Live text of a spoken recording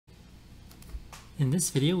In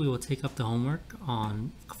this video, we will take up the homework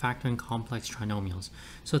on factoring complex trinomials.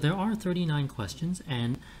 So there are 39 questions,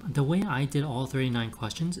 and the way I did all 39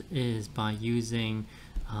 questions is by using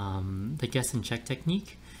the guess and check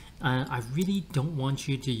technique. I really don't want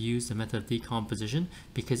you to use the method of decomposition,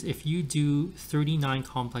 because if you do 39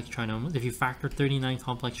 complex trinomials, if you factor 39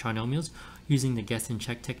 complex trinomials using the guess and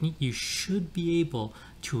check technique, you should be able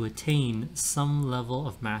to attain some level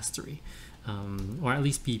of mastery. Or at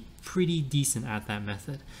least be pretty decent at that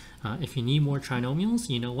method. If you need more trinomials,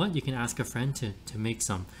 you know what? You can ask a friend to make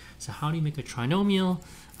some. So how do you make a trinomial?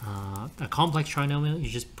 A complex trinomial, you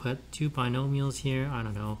just put two binomials here, I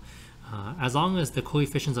don't know. As long as the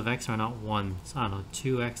coefficients of x are not 1, so I don't know,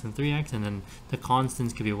 2x and 3x, and then the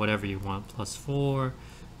constants could be whatever you want, plus 4,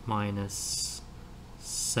 minus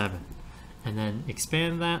 7. And then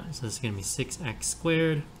expand that, so this is going to be 6x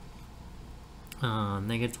squared.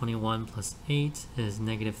 Negative 21 plus 8 is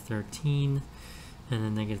negative 13, and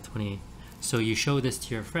then negative 28. So you show this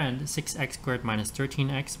to your friend, 6x squared minus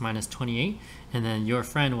 13x minus 28, and then your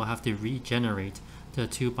friend will have to regenerate the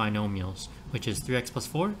two binomials, which is 3x plus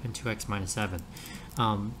 4 and 2x minus 7.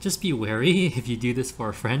 Just be wary if you do this for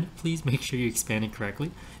a friend. Please make sure you expand it correctly,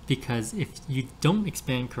 because if you don't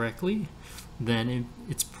expand correctly, then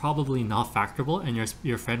it's probably not factorable, and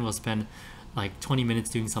your friend will spend like 20 minutes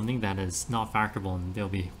doing something that is not factorable, and they'll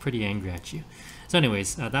be pretty angry at you. So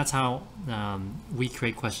anyways, that's how we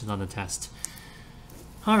create questions on the test.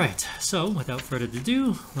 All right, so without further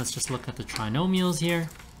ado, let's just look at the trinomials here.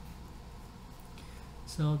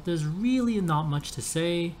 So there's really not much to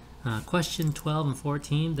say. Question 12 and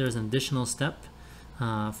 14, there's an additional step.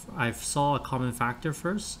 I saw a common factor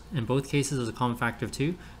first. In both cases, there's a common factor of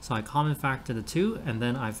 2. So I common factor the 2, and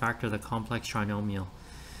then I factor the complex trinomial.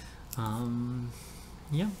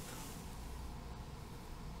 Yeah.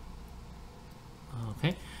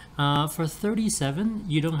 Okay. For 37,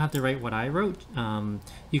 you don't have to write what I wrote.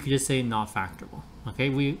 You could just say not factorable. Okay.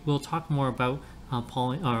 We'll talk more about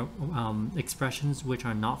expressions which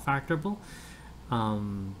are not factorable.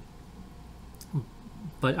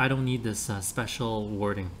 But I don't need this special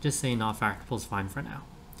wording. Just say not factorable is fine for now.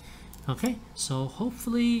 Okay, so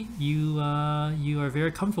hopefully you are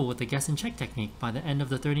very comfortable with the guess and check technique by the end of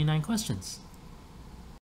the 39 questions.